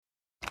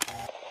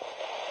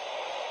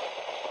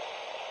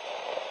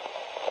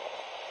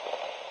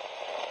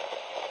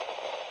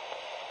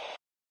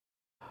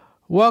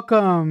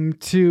Welcome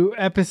to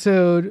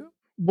episode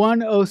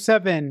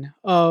 107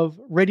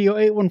 of Radio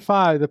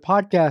 815, the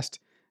podcast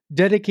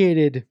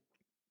dedicated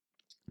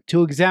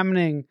to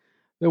examining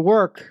the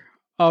work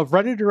of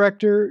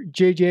writer-director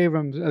J.J.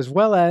 Abrams, as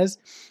well as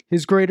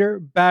his greater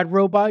Bad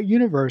Robot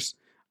universe.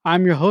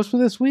 I'm your host for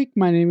this week.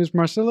 My name is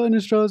Marcelo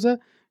Inestroza,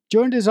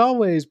 joined as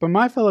always by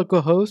my fellow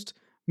co-host,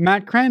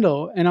 Matt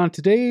Crandall. And on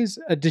today's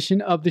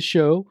edition of the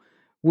show,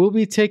 we'll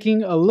be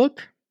taking a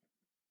look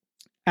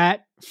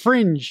at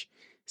Fringe,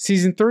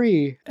 Season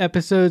 3,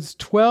 episodes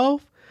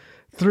 12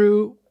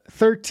 through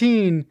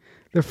 13.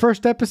 The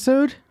first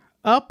episode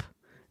up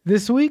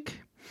this week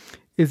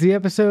is the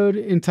episode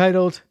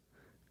entitled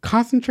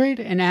Concentrate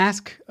and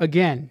Ask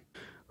Again.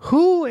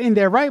 Who in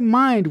their right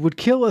mind would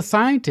kill a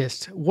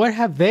scientist? What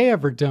have they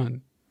ever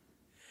done?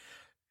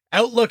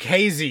 Outlook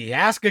hazy.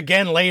 Ask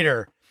again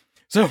later.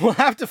 So we'll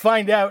have to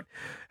find out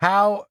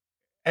how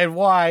and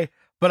why.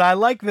 But I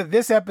like that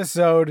this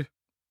episode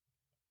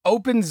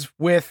opens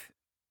with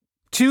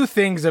two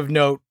things of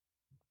note.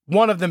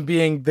 One of them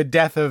being the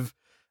death of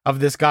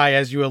this guy,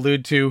 as you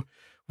allude to,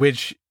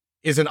 which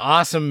is an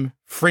awesome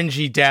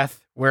fringy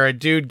death where a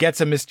dude gets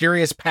a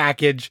mysterious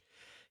package.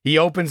 He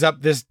opens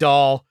up this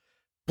doll.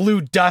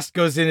 Blue dust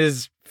goes in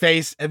his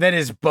face, and then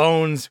his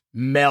bones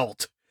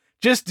melt.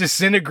 Just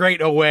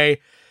disintegrate away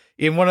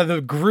in one of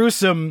the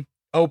gruesome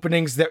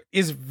openings that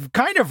is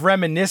kind of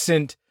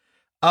reminiscent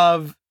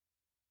of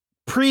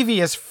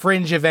previous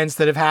Fringe events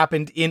that have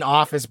happened in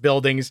office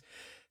buildings.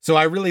 So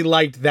I really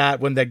liked that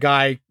when the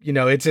guy,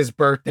 it's his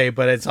birthday,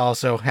 but it's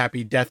also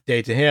happy death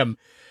day to him.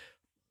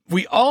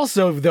 We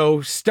also,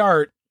 though,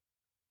 start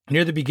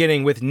near the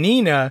beginning with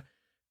Nina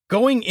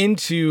going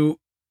into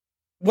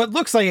what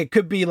looks like it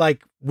could be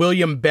like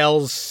William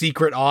Bell's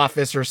secret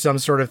office or some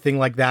sort of thing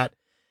like that.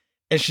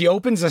 And she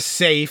opens a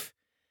safe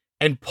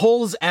and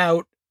pulls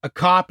out a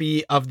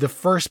copy of the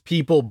First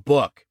People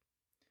book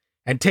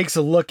and takes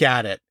a look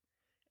at it.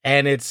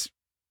 And it's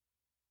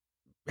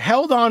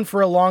held on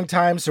for a long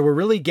time, so we're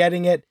really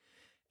getting it.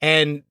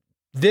 And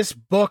this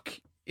book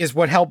is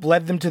what helped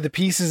lead them to the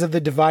pieces of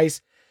the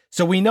device.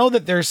 So we know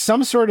that there's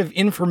some sort of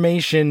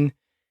information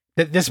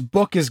that this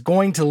book is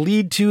going to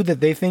lead to that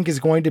they think is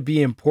going to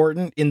be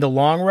important in the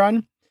long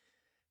run.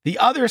 The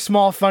other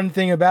small fun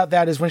thing about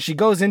that is when she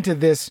goes into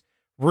this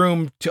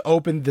room to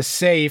open the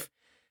safe,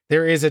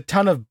 there is a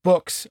ton of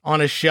books on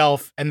a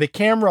shelf, and the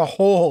camera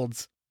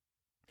holds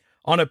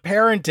on a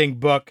parenting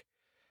book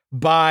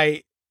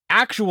by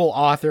actual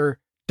author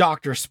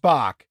Dr.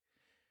 Spock,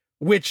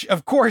 which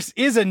of course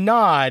is a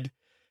nod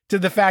to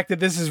the fact that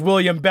this is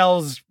William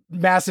Bell's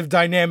massive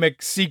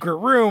dynamic secret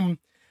room,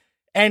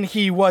 and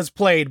he was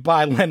played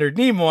by Leonard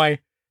Nimoy,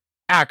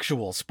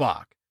 actual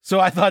Spock. So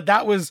I thought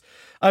that was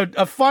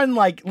a fun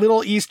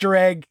little Easter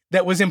egg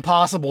that was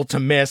impossible to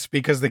miss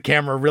because the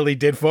camera really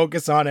did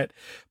focus on it.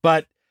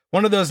 But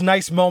one of those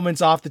nice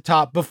moments off the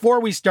top before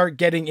we start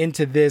getting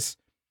into this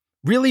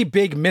really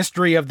big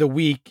mystery of the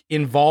week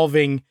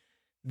involving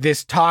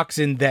this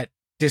toxin that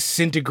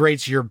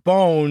disintegrates your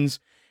bones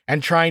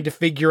and trying to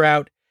figure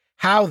out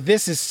how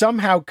this is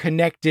somehow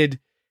connected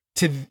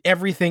to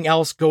everything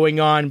else going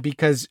on,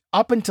 because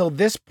up until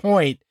this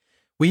point,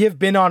 we have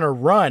been on a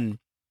run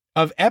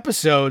of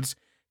episodes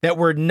that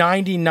were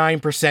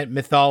 99%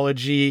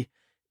 mythology,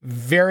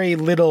 very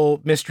little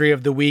mystery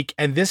of the week,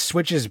 and this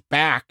switches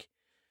back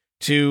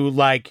to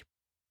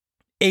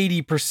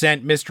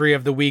 80% mystery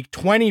of the week,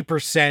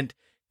 20%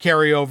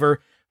 carryover.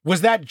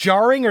 Was that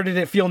jarring, or did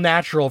it feel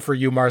natural for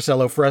you,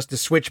 Marcelo, for us to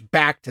switch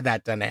back to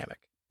that dynamic?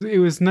 It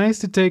was nice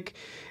to take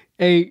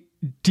a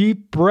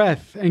deep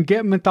breath and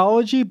get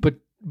mythology, but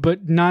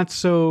not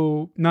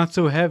so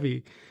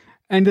heavy.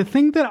 And the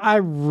thing that I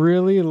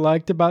really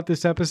liked about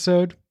this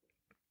episode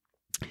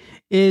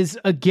is,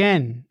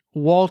 again,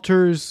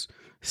 Walter's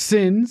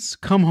sins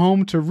come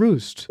home to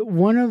roost.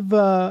 One of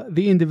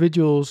the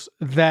individuals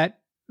that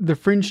the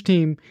Fringe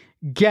team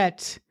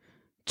get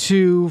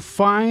to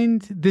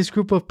find this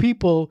group of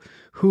people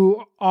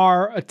who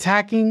are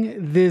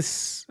attacking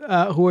this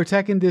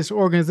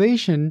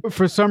organization,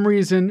 for some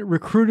reason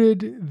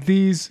recruited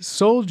these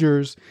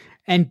soldiers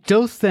and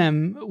dosed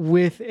them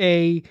with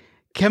a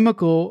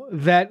chemical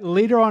that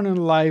later on in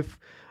life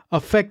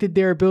affected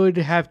their ability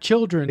to have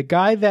children. The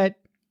guy that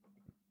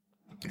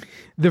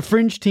the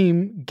Fringe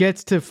team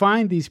gets to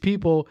find these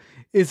people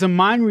is a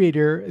mind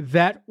reader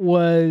that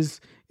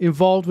was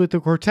involved with the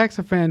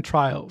Cortexiphan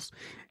trials.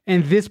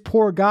 And this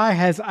poor guy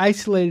has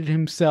isolated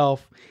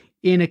himself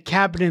in a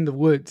cabin in the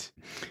woods.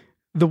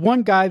 The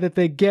one guy that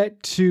they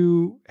get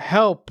to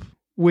help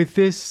with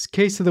this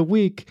case of the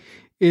week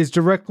is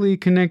directly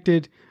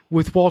connected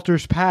with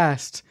Walter's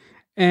past.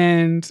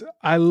 And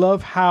I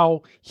love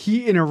how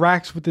he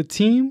interacts with the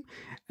team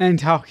and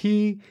how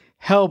he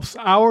helps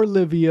our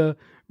Livia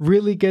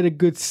really get a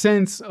good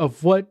sense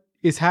of what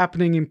is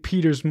happening in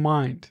Peter's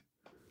mind.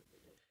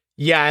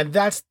 Yeah, and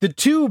that's the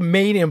two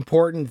main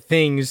important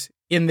things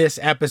in this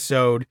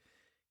episode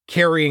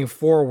carrying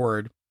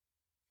forward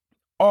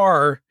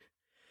are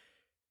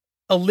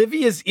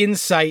Olivia's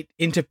insight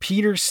into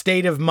Peter's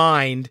state of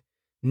mind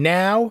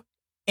now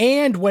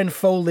and when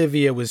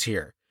Folivia was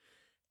here.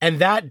 And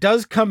that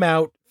does come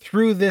out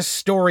through this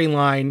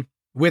storyline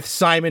with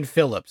Simon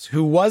Phillips,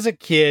 who was a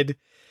kid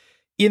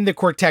in the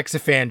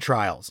Cortexiphan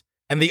trials.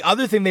 And the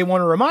other thing they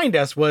want to remind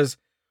us was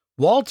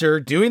Walter,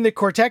 doing the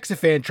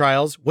Cortexiphan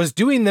trials, was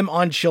doing them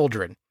on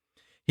children.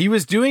 He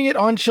was doing it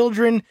on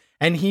children,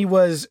 and he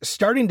was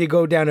starting to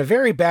go down a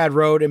very bad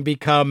road and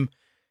become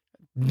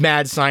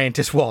mad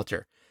scientist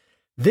Walter.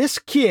 This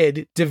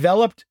kid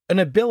developed an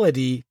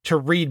ability to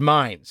read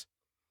minds.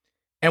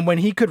 And when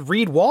he could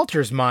read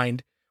Walter's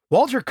mind,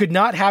 Walter could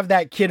not have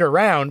that kid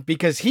around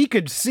because he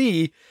could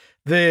see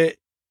the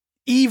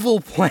evil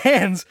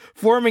plans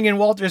forming in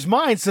Walter's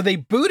mind. So they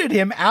booted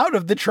him out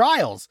of the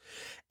trials.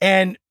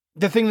 And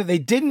the thing that they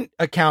didn't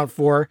account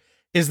for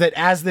is that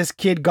as this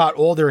kid got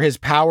older, his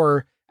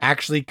power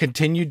actually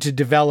continued to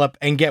develop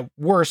and get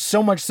worse,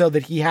 so much so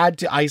that he had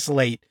to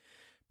isolate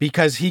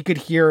because he could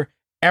hear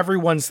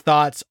everyone's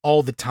thoughts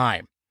all the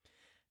time.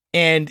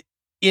 And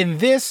in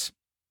this,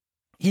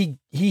 he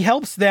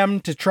helps them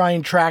to try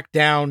and track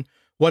down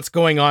what's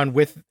going on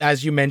with,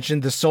 as you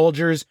mentioned, the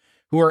soldiers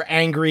who are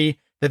angry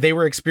that they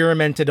were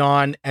experimented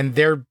on and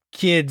their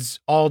kids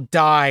all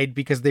died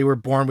because they were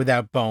born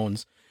without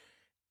bones.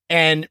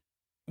 And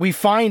we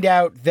find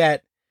out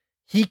that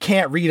he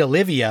can't read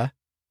Olivia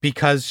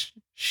because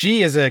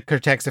she is a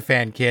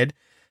Cortexiphan kid.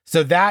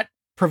 So that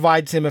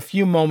provides him a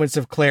few moments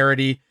of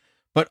clarity.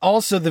 But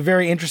also the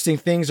very interesting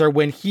things are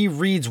when he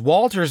reads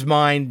Walter's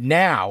mind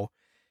now,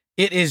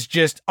 it is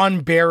just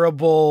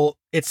unbearable.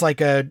 It's like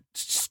a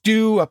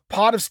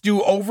pot of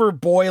stew over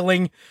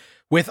boiling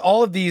with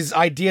all of these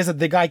ideas that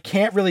the guy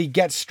can't really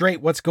get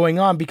straight what's going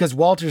on because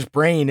Walter's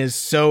brain is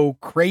so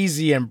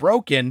crazy and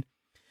broken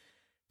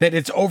that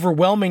it's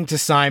overwhelming to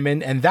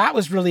Simon. And that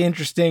was really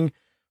interesting.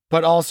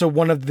 But also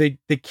one of the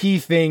key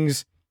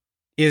things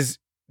is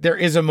there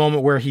is a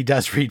moment where he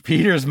does read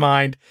Peter's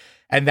mind,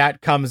 and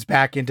that comes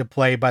back into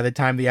play by the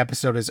time the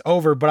episode is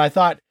over. But I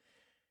thought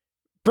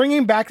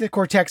bringing back the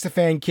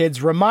Cortexiphan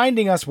kids,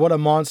 reminding us what a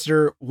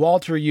monster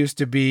Walter used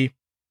to be,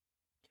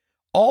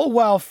 all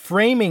while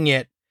framing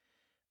it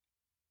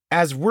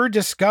as we're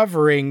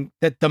discovering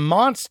that the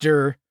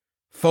monster,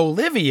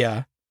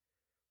 Folivia,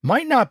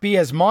 might not be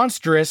as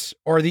monstrous,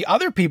 or the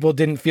other people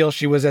didn't feel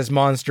she was as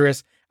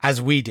monstrous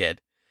as we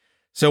did.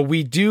 So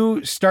we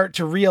do start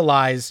to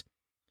realize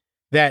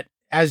that,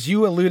 as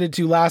you alluded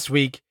to last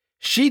week,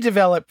 she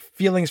developed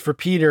feelings for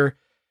Peter,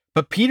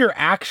 but Peter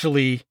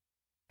actually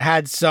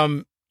had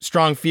some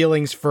strong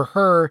feelings for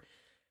her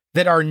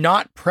that are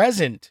not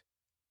present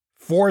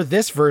for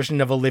this version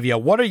of Olivia.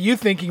 What are you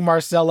thinking,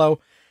 Marcelo,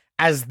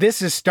 as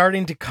this is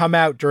starting to come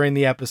out during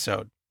the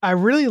episode? I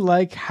really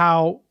like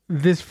how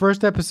this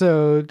first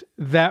episode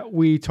that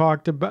we're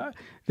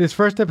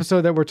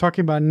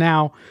talking about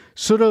now,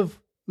 sort of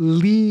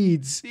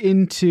leads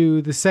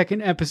into the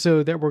second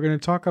episode that we're going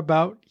to talk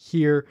about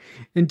here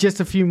in just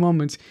a few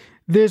moments.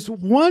 There's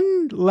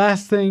one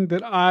last thing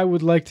that I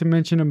would like to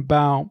mention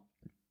about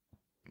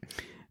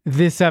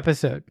this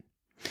episode.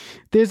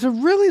 There's a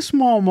really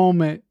small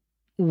moment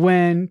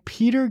when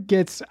Peter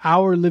gets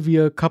our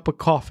Olivia a cup of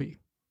coffee.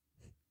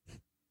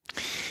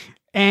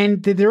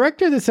 And the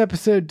director of this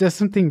episode does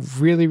something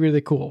really, really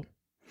cool.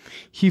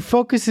 He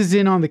focuses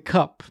in on the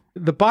cup.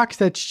 The box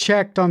that's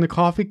checked on the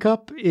coffee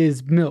cup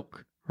is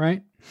milk,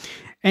 right?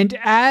 And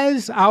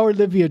as our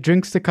Olivia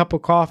drinks the cup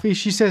of coffee,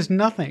 she says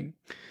nothing.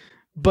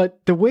 But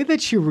the way that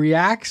she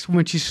reacts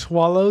when she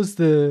swallows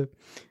the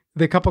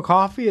cup of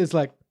coffee is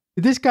like,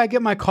 did this guy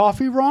get my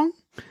coffee wrong?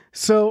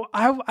 So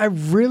I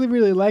really,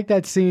 really like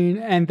that scene.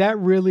 And that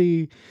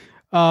really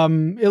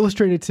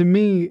illustrated to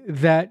me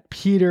that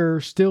Peter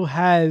still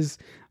has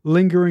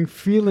lingering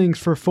feelings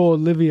for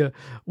Olivia.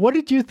 What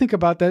did you think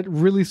about that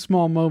really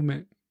small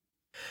moment?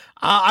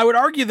 I would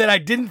argue that I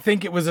didn't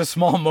think it was a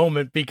small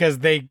moment because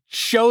they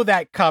show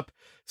that cup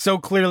so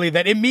clearly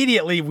that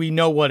immediately we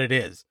know what it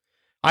is.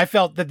 I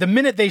felt that the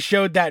minute they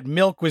showed that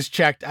milk was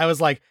checked, I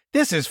was like,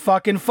 this is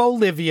fucking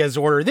Folivia's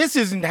order. This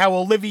isn't how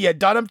Olivia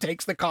Dunham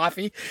takes the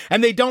coffee.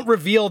 And they don't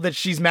reveal that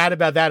she's mad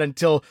about that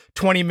until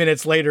 20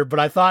 minutes later. But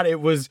I thought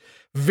it was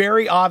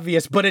very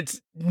obvious. But it's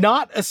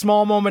not a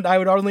small moment, I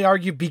would only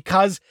argue,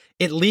 because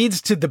it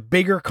leads to the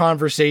bigger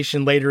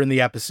conversation later in the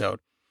episode,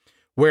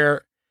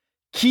 where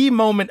key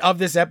moment of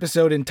this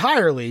episode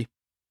entirely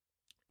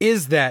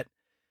is that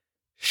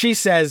she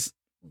says,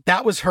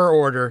 that was her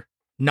order,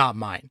 not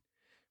mine.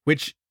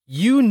 Which,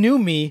 you knew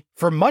me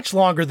for much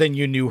longer than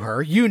you knew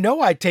her. You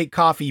know I take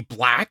coffee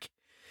black.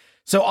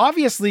 So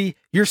obviously,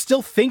 you're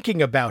still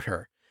thinking about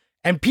her.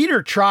 And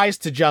Peter tries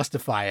to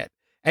justify it.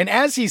 And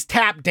as he's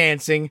tap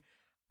dancing,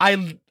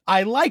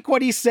 I like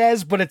what he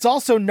says, but it's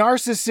also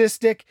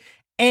narcissistic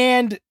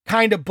and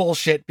kind of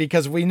bullshit,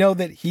 because we know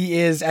that he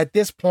is, at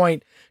this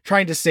point,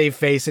 trying to save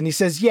face. And he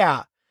says,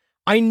 yeah,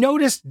 I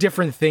noticed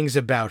different things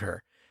about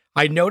her.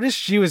 I noticed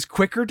she was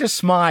quicker to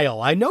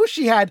smile. I know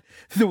she had,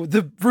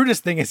 the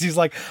brutest thing is he's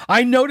like,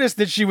 I noticed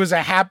that she was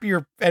a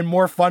happier and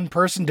more fun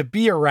person to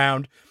be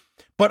around,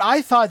 but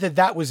I thought that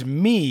that was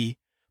me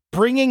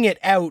bringing it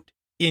out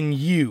in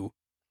you.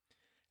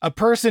 a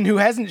person who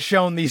hasn't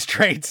shown these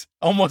traits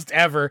almost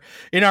ever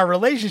in our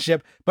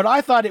relationship, but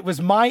I thought it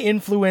was my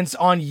influence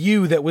on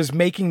you that was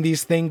making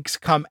these things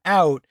come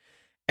out.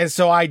 And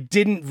so I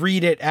didn't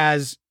read it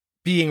as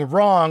being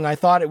wrong. I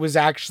thought it was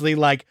actually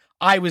like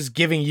I was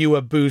giving you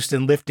a boost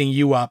and lifting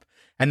you up.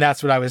 And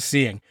that's what I was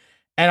seeing.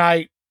 And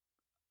I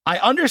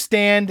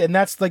understand, and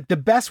that's like the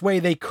best way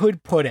they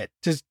could put it,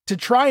 to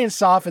try and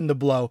soften the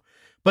blow,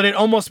 but it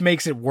almost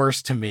makes it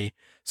worse to me.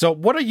 So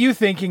what are you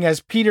thinking as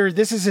Peter?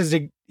 This is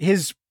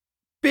his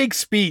big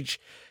speech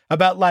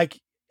about, like,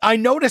 I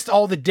noticed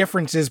all the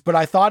differences, but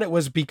I thought it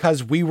was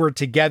because we were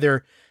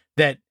together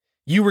that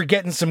you were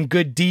getting some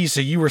good D,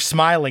 so you were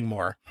smiling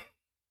more.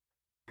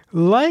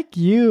 Like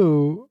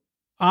you,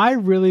 I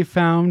really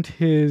found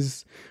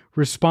his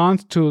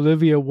response to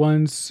Olivia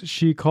once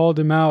she called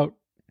him out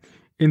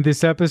in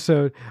this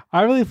episode.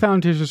 I really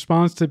found his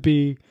response to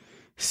be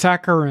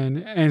saccharine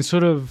and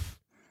sort of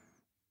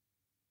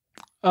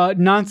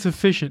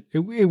non-sufficient.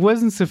 It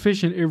wasn't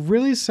sufficient. It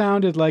really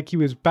sounded like he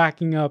was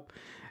backing up,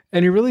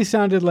 and it really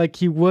sounded like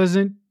he was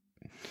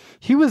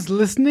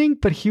listening,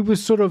 but he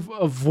was sort of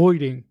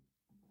avoiding,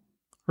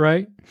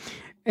 right?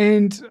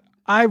 And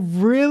I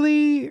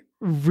really,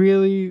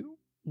 really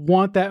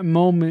want that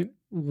moment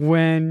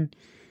when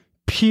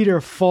Peter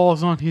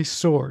falls on his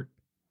sword,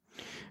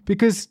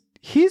 because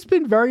he's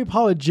been very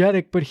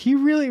apologetic, but he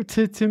really,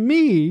 to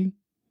me,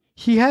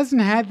 he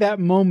hasn't had that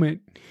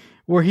moment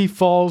where he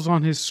falls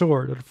on his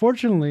sword.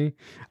 Unfortunately,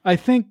 I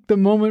think the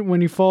moment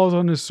when he falls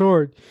on his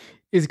sword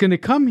is going to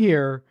come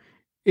here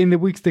in the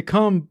weeks to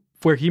come,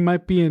 where he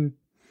might be in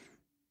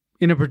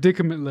a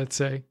predicament, let's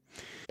say.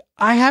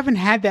 I haven't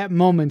had that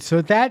moment.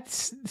 So that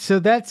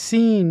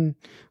scene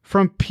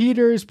from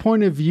Peter's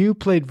point of view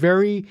played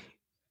very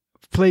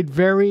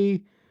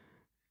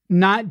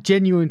not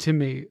genuine to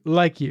me,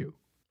 like you.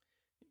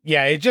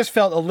 Yeah, it just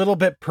felt a little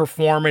bit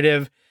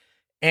performative.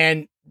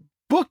 And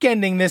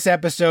bookending this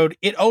episode,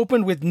 it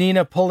opened with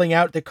Nina pulling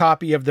out the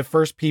copy of the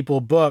First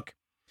People book.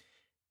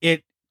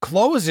 It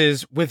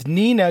closes with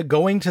Nina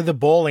going to the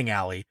bowling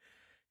alley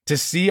to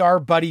see our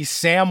buddy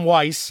Sam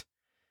Weiss.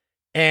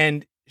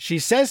 And she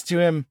says to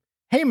him,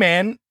 "Hey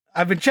man,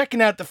 I've been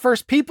checking out the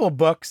First People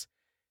books.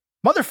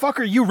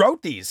 Motherfucker, you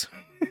wrote these."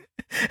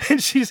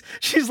 And she's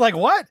like,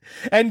 "What?"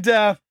 And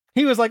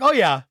he was like, "Oh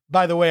yeah,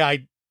 by the way,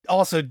 I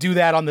also do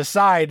that on the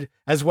side,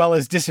 as well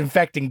as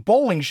disinfecting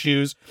bowling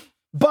shoes."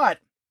 But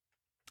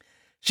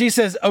she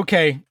says,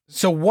 "Okay,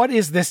 so what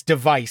is this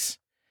device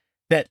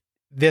that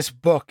this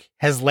book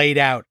has laid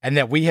out and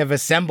that we have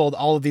assembled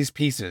all of these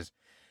pieces?"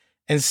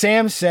 And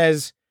Sam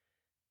says,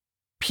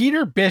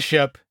 Peter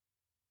Bishop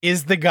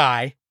is the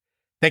guy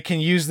that can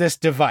use this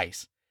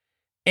device.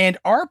 And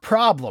our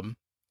problem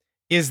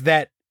is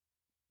that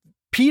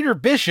Peter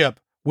Bishop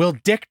will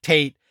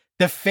dictate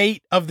the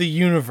fate of the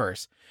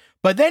universe.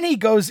 But then he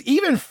goes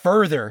even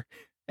further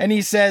and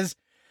he says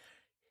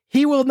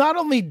he will not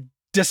only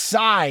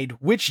decide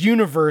which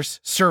universe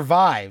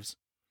survives,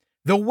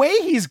 the way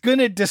he's going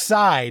to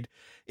decide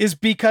is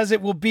because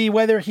it will be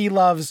whether he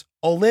loves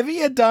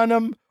Olivia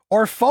Dunham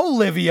or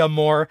Folivia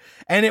more,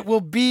 and it will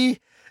be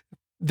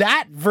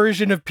that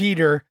version of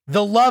Peter,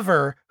 the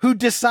lover, who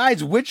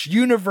decides which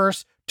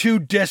universe to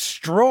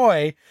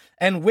destroy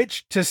and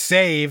which to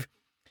save.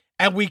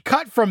 And we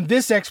cut from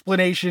this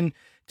explanation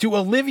to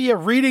Olivia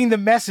reading the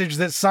message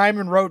that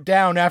Simon wrote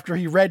down after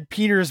he read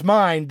Peter's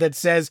mind that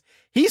says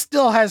he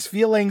still has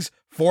feelings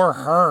for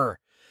her.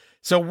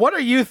 So what are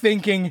you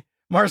thinking,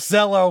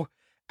 Marcelo,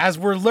 as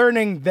we're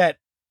learning that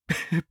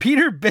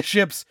Peter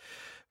Bishop's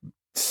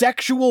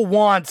sexual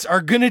wants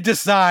are going to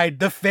decide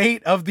the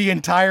fate of the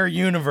entire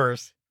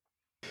universe?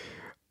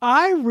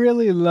 I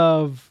really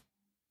love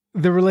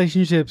the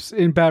relationships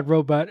in Bad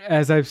Robot,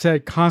 as I've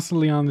said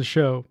constantly on the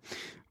show.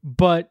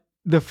 But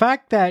the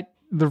fact that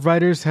the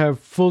writers have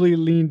fully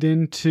leaned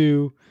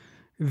into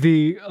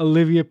the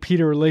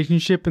Olivia-Peter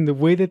relationship and the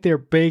way that they're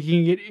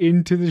baking it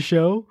into the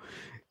show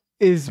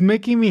is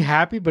making me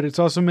happy, but it's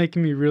also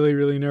making me really,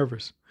 really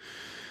nervous.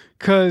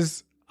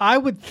 Because I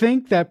would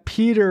think that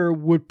Peter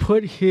would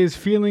put his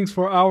feelings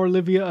for our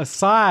Olivia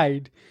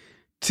aside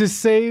to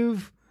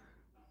save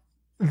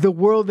the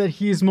world that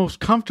he is most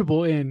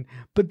comfortable in.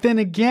 But then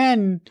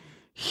again,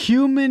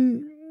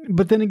 human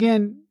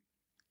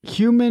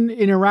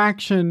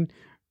interaction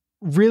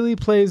really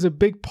plays a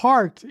big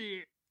part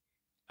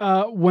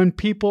when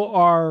people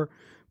are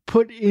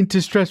put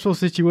into stressful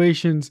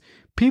situations.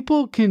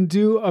 People can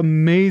do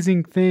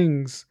amazing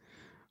things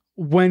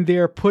when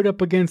they're put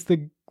up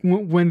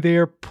when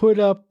they're put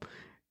up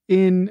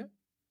in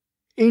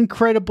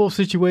incredible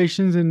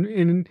situations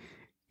and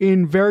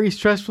in very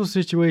stressful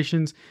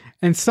situations.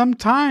 And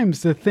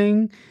sometimes the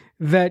thing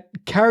that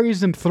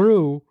carries them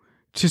through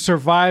to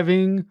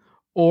surviving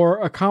or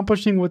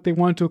accomplishing what they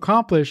want to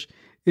accomplish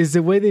is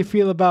the way they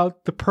feel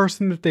about the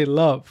person that they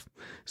love.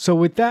 So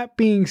with that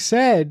being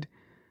said,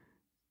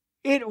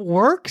 it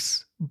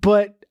works,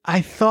 but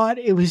I thought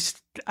it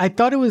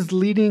was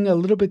leading a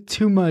little bit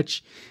too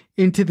much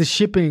into the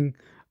shipping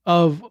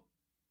of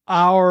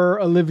our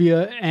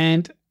Olivia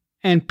and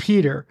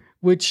Peter.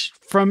 which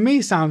from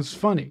me sounds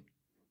funny.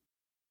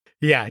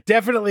 Yeah,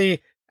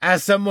 definitely.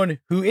 As someone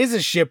who is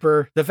a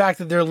shipper, the fact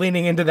that they're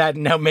leaning into that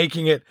and now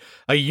making it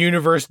a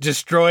universe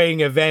destroying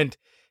event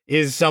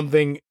is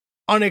something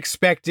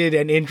unexpected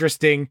and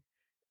interesting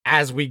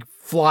as we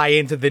fly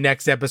into the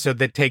next episode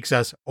that takes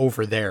us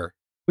over there.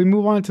 We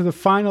move on to the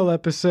final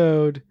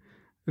episode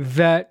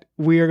that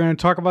we are going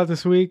to talk about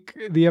this week.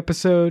 The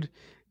episode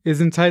is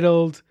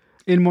entitled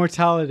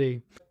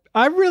Immortality.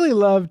 I really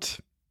loved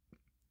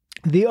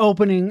the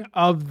opening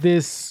of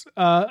this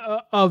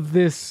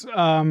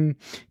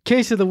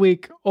case of the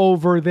week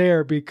over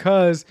there,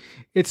 because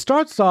it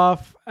starts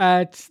off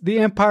at the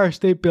Empire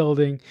State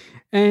Building,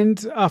 and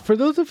for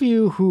those of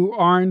you who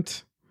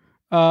aren't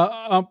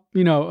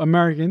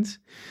Americans,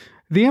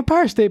 the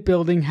Empire State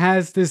Building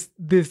has this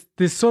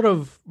sort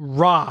of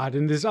rod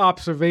and this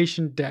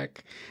observation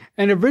deck.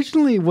 And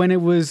originally, when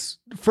it was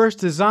first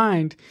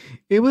designed,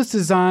 it was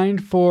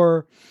designed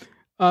for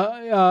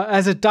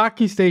as a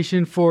docking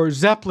station for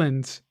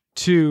Zeppelins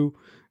to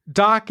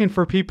dock and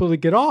for people to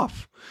get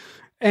off.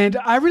 And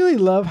I really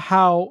love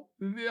how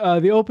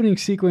the opening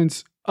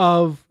sequence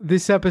of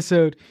this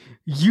episode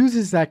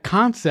uses that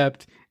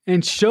concept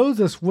and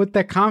shows us what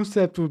that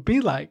concept would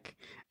be like.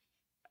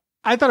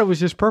 I thought it was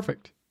just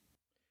perfect.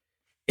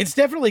 It's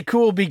definitely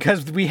cool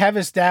because we have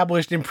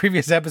established in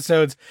previous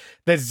episodes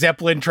that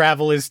Zeppelin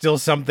travel is still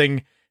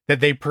something that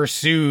they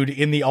pursued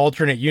in the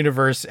alternate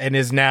universe and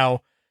is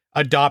now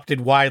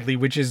adopted widely,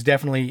 which is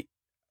definitely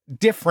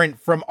different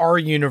from our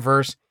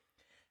universe.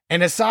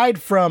 And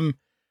aside from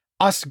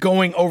us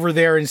going over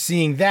there and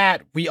seeing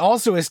that, we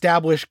also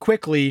established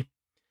quickly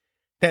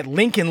that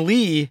Lincoln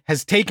Lee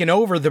has taken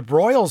over the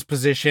Broyles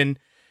position,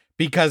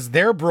 because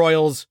their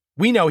Broyles,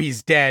 we know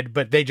he's dead,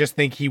 but they just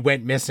think he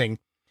went missing.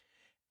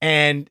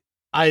 And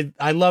I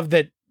love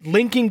that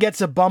Lincoln gets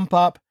a bump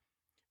up.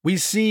 We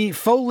see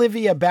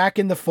Folivia back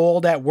in the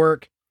fold at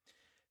work.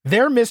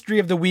 Their mystery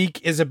of the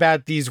week is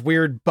about these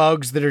weird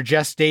bugs that are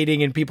gestating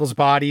in people's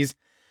bodies,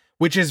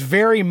 which is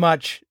very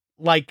much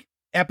like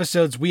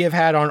episodes we have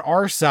had on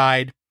our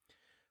side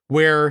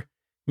where,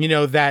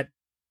 that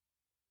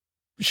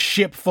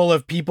ship full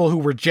of people who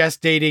were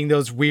gestating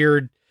those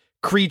weird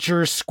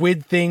creatures,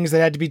 squid things that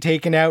had to be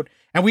taken out.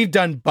 And we've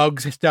done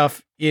bugs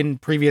stuff in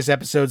previous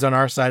episodes on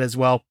our side as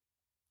well.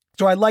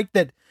 So I like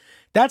that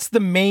that's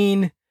the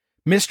main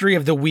mystery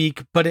of the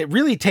week, but it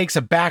really takes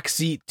a back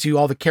seat to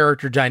all the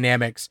character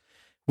dynamics,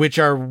 which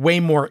are way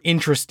more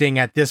interesting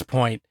at this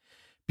point,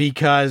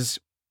 because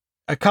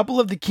a couple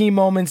of the key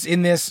moments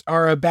in this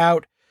are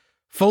about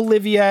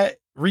Folivia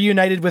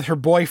reunited with her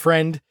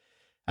boyfriend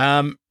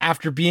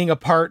after being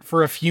apart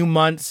for a few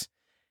months,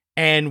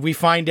 and we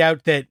find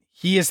out that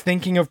he is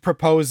thinking of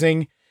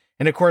proposing.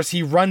 And of course,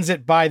 he runs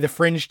it by the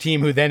Fringe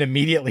team, who then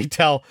immediately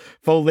tell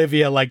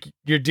Folivia, like,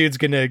 your dude's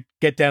going to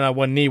get down on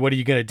one knee. What are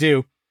you going to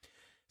do?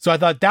 So I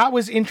thought that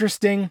was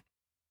interesting.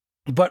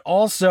 But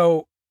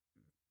also,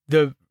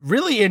 the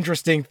really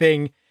interesting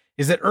thing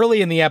is that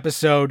early in the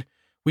episode,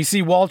 we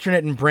see Walternet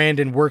and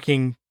Brandon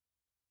working,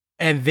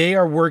 and they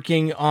are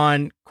working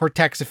on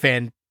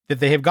Cortexiphan,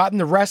 that they have gotten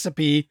the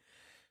recipe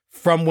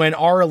from when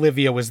our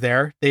Olivia was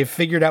there. They've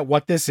figured out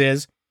what this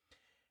is.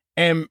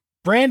 And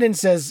Brandon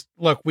says,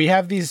 look, we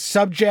have these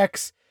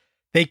subjects.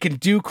 They can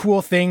do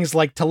cool things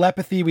like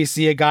telepathy. We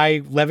see a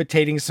guy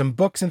levitating some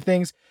books and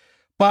things,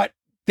 but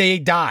they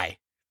die.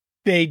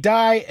 They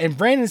die. And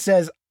Brandon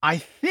says, I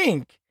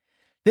think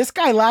this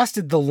guy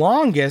lasted the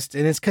longest,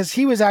 and it's because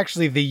he was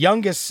actually the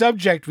youngest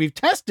subject we've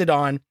tested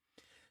on.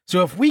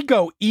 So if we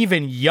go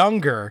even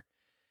younger,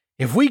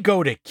 if we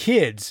go to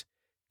kids,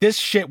 this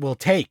shit will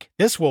take.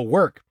 This will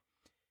work.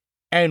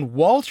 And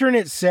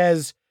Walternet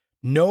says,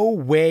 no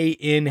way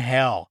in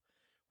hell.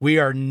 We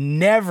are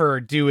never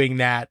doing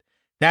that.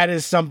 That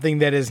is something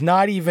that is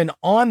not even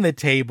on the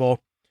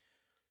table,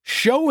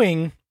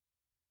 showing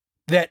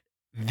that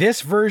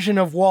this version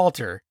of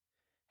Walter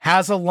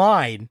has a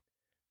line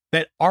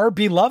that our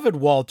beloved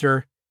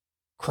Walter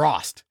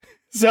crossed.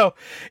 So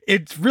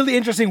it's really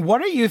interesting.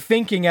 What are you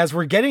thinking as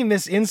we're getting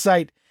this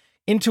insight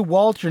into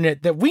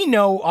Walternet, that we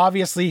know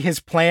obviously his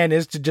plan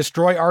is to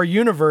destroy our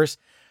universe,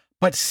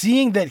 but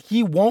seeing that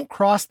he won't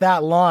cross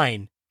that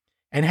line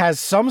and has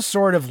some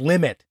sort of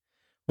limit?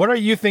 What are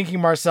you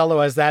thinking, Marcelo,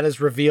 as that is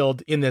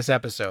revealed in this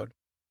episode?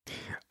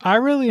 I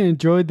really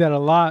enjoyed that a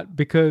lot,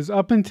 because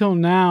up until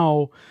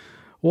now,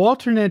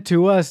 Walternet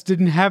to us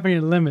didn't have any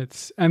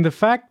limits. And the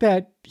fact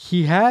that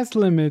he has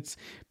limits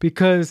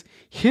because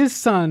his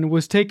son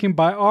was taken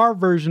by our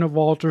version of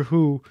Walter,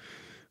 who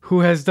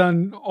has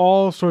done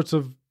all sorts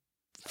of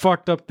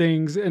fucked up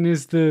things and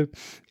is the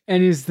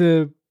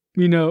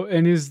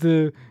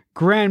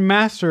grand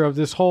master of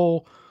this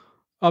whole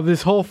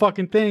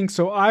fucking thing.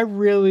 So I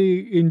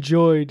really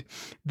enjoyed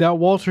that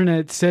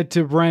Walternet said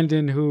to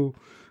Brandon, who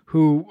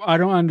I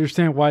don't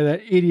understand why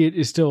that idiot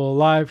is still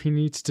alive. He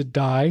needs to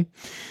die.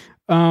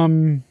 But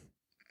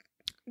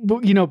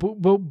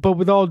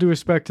with all due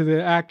respect to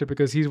the actor,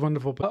 because he's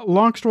wonderful. But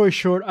long story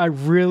short, I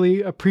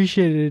really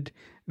appreciated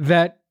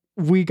that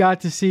we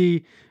got to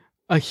see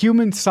a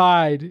human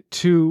side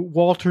to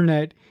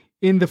Walternet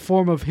in the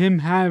form of him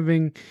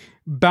having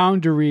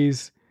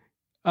boundaries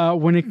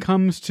when it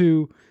comes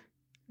to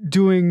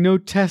doing no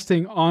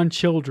testing on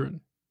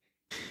children.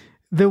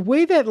 The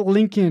way that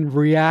Lincoln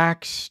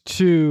reacts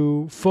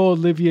to Faux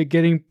Olivia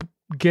getting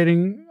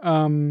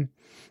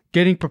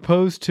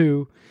proposed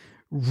to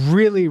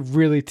really,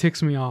 really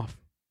ticks me off.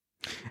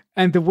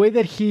 And the way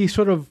that he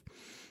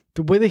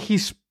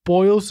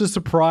spoils the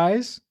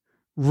surprise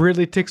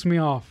really ticks me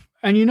off.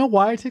 And you know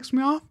why it ticks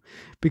me off?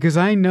 Because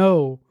I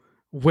know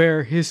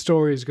where his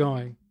story is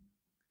going.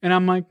 And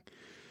I'm like,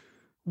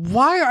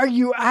 why are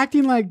you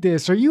acting like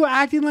this? Are you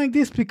acting like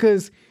this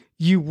because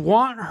you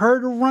want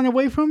her to run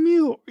away from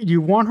you?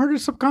 You want her to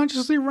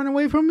subconsciously run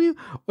away from you?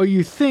 Or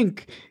you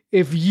think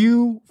if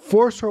you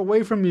force her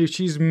away from you,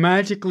 she's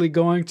magically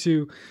going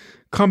to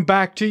come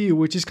back to you,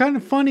 which is kind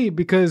of funny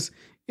because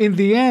in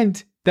the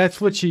end,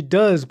 that's what she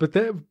does,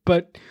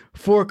 but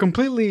for a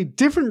completely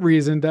different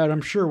reason that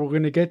I'm sure we're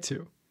going to get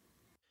to.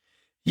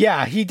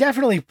 Yeah, he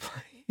definitely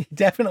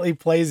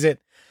plays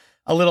it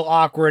a little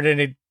awkward,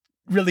 and it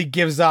really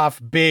gives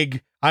off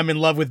big, I'm in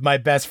love with my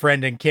best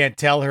friend and can't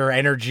tell her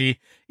energy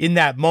in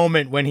that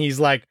moment when he's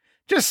like,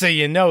 just so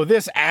you know,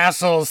 this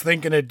asshole's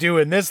thinking of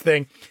doing this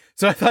thing.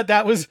 So I thought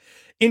that was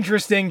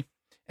interesting.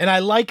 And I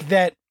like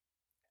that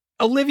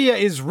Olivia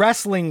is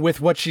wrestling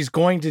with what she's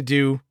going to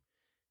do,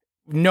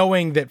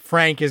 knowing that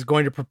Frank is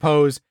going to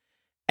propose,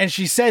 and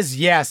she says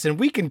yes. And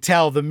we can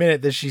tell the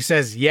minute that she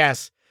says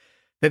yes,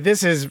 that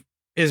this is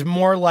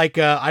more like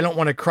I don't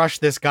want to crush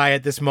this guy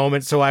at this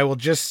moment, so I will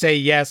just say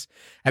yes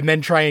and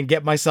then try and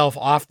get myself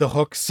off the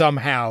hook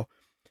somehow.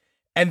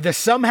 And the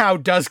somehow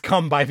does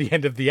come by the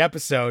end of the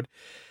episode.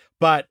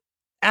 But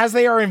as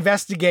they are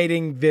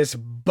investigating this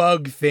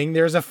bug thing,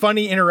 there's a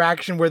funny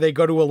interaction where they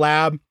go to a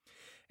lab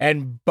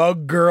and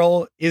Bug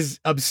Girl is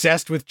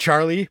obsessed with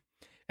Charlie.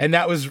 And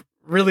that was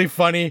really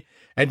funny.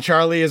 And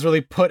Charlie is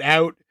really put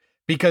out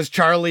because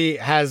Charlie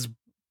has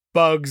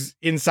bugs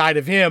inside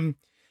of him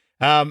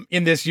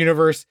in this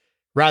universe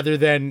rather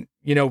than,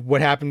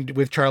 what happened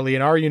with Charlie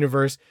in our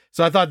universe.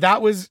 So I thought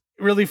that was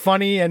really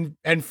funny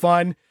and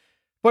fun.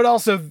 But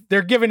also,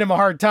 they're giving him a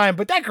hard time.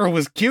 But that girl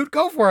was cute.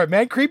 Go for it,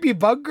 man. Creepy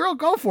Bug Girl.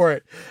 Go for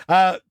it.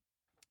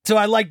 So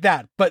I like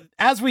that. But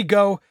as we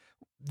go,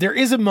 there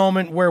is a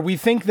moment where we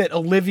think that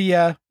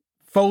Faux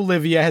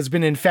Olivia has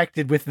been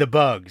infected with the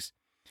bugs.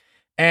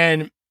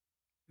 And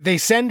they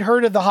send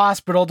her to the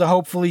hospital to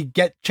hopefully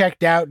get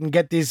checked out and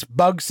get this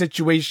bug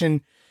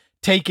situation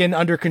taken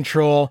under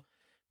control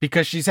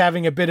because she's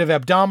having a bit of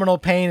abdominal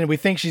pain and we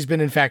think she's been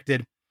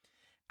infected.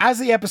 As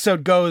the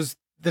episode goes,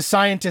 the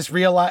scientist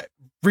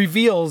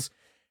reveals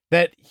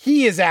that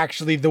he is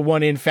actually the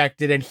one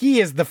infected and he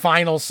is the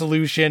final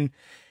solution.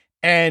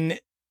 And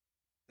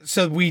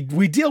so we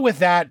deal with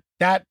that.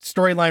 That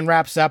storyline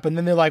wraps up, and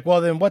then they're like,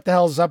 well, then what the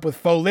hell's up with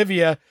Faux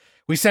Olivia?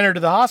 We sent her to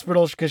the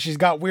hospital because she's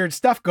got weird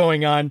stuff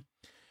going on.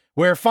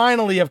 Where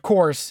finally, of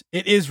course,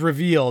 it is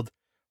revealed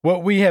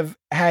what we have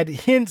had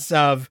hints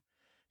of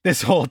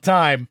this whole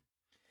time.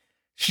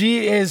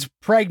 She is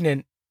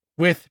pregnant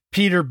with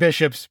Peter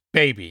Bishop's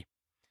baby.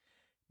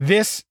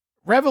 This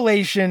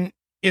revelation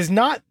is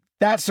not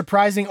that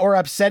surprising or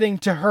upsetting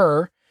to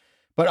her,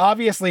 but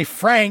obviously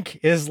Frank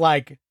is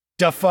like,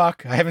 the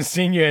fuck, I haven't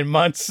seen you in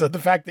months. So the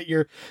fact that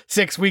you're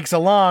 6 weeks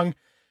along,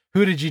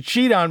 who did you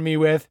cheat on me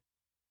with?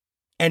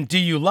 And do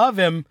you love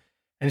him?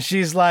 And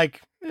she's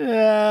like,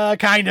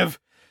 kind of.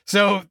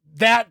 So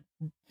that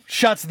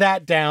shuts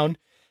that down.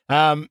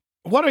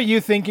 What are you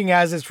thinking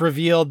as it's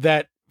revealed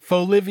that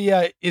Faux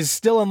Olivia is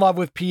still in love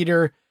with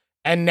Peter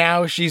and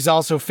now she's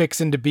also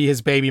fixing to be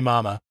his baby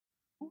mama?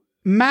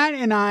 Matt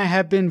and I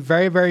have been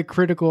very, very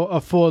critical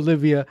of Faux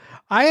Olivia.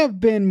 I have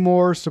been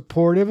more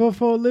supportive of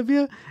Faux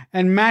Olivia,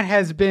 and Matt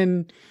has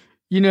been,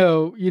 more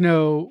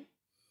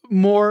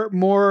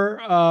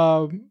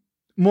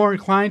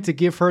inclined to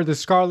give her the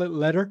Scarlet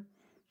Letter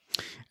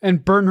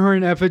and burn her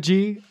in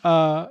effigy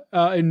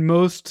in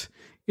most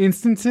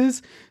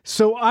instances.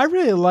 So I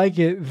really like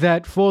it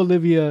that Faux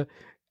Olivia,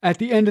 at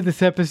the end of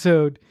this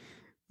episode,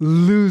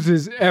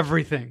 loses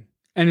everything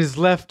and is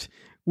left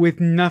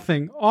with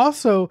nothing.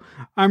 Also,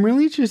 I'm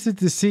really interested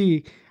to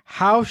see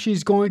how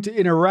she's going to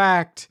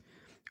interact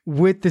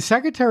with the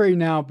secretary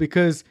now,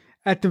 because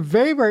at the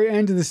very, very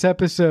end of this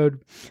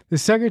episode, the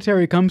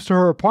secretary comes to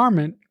her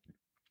apartment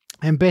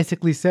and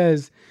basically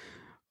says,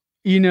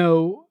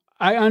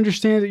 I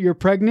understand that you're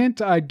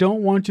pregnant. I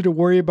don't want you to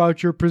worry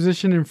about your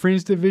position in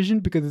Fringe Division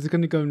because it's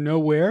going to go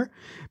nowhere.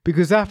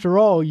 Because after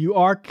all, you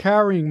are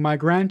carrying my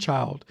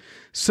grandchild.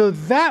 So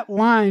that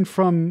line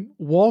from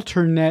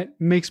Walter Net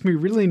makes me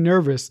really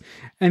nervous.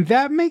 And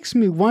that makes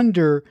me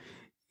wonder,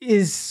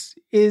 is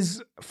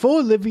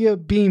Faux Olivia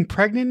being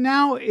pregnant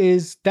now,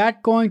 is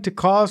that going to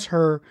cause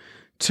her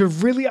to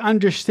really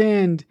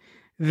understand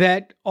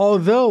that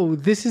although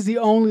this is the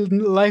only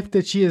life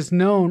that she has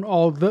known,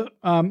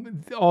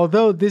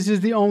 although this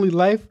is the only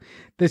life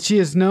that she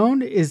has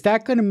known, is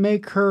that going to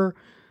make her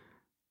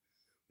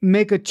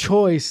make a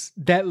choice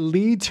that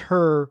leads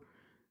her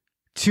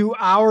to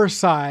our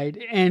side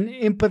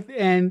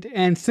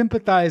and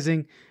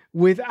sympathizing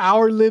with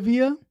our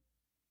Olivia,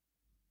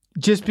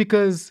 just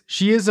because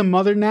she is a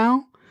mother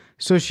now,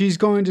 so she's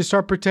going to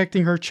start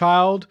protecting her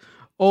child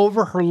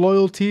over her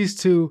loyalties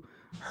to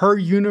her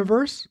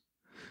universe.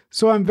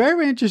 So I'm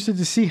very interested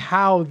to see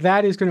how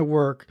that is going to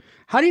work.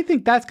 How do you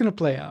think that's going to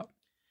play out?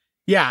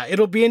 Yeah,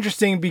 it'll be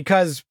interesting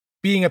because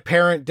being a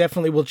parent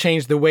definitely will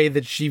change the way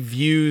that she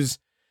views,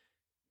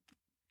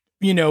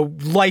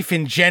 life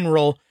in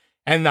general.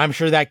 And I'm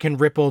sure that can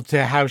ripple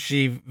to how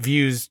she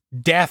views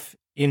death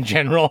in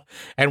general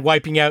and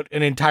wiping out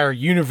an entire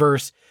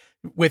universe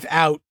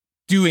without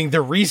doing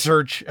the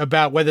research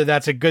about whether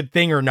that's a good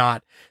thing or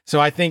not.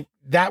 So I think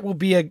that will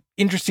be an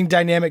interesting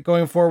dynamic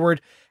going forward.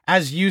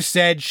 As you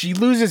said, she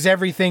loses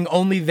everything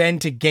only then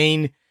to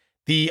gain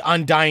the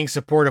undying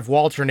support of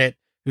Walternate,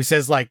 who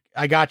says, like,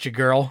 I got you,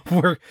 girl.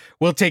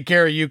 We'll take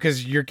care of you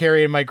because you're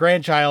carrying my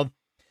grandchild.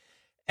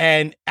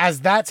 And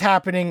as that's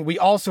happening, we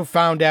also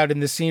found out in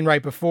the scene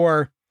right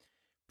before,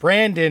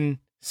 Brandon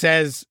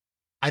says,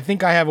 I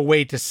think I have a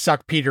way to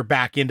suck Peter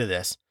back into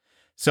this.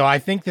 So I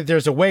think that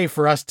there's a way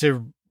for us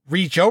to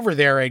reach over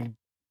there and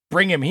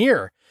bring him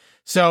here.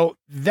 So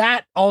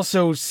that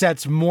also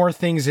sets more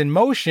things in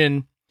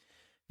motion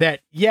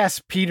that,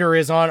 yes, Peter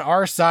is on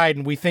our side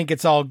and we think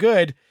it's all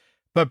good,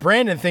 but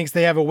Brandon thinks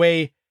they have a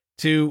way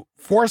to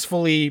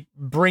forcefully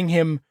bring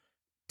him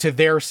to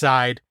their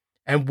side,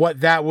 and what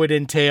that would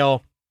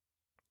entail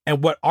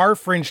and what our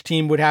fringe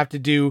team would have to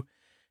do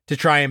to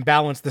try and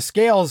balance the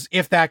scales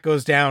if that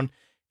goes down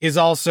is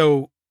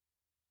also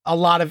a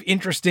lot of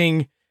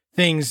interesting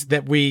things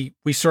that we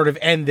sort of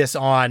end this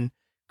on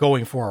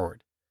going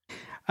forward.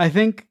 I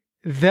think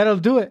that'll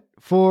do it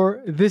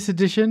for this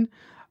edition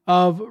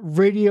of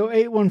Radio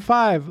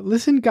 815.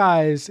 Listen,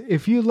 guys,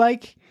 if you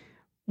like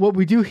what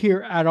we do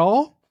here at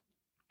all,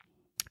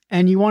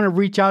 and you want to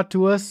reach out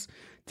to us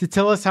to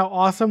tell us how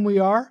awesome we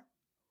are,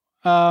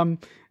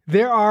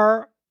 there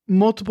are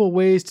multiple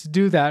ways to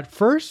do that.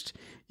 First,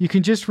 you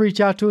can just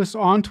reach out to us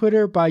on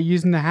Twitter by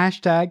using the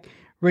hashtag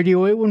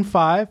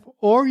Radio815,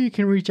 or you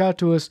can reach out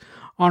to us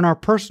on our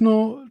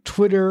personal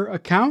Twitter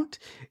account.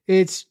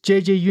 It's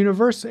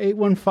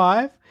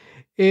JJUniverse815.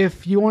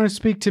 If you want to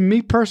speak to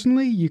me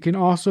personally, you can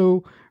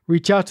also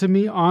reach out to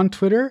me on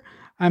Twitter.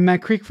 I'm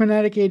at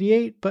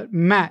CreekFanatic88. But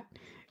Matt,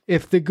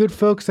 if the good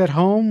folks at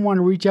home want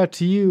to reach out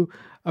to you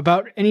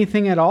about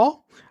anything at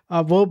all,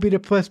 what will be the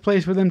best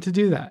place for them to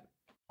do that?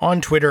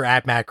 On Twitter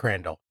at Matt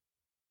Crandall.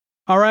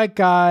 All right,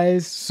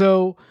 guys.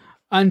 So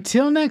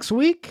until next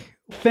week,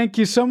 thank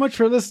you so much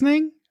for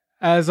listening.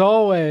 As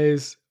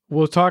always,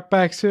 we'll talk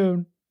back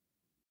soon.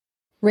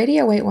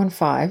 Radio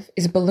 815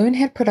 is a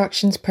Balloonhead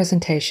Productions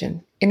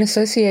presentation in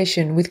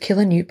association with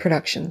Killer Newt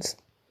Productions.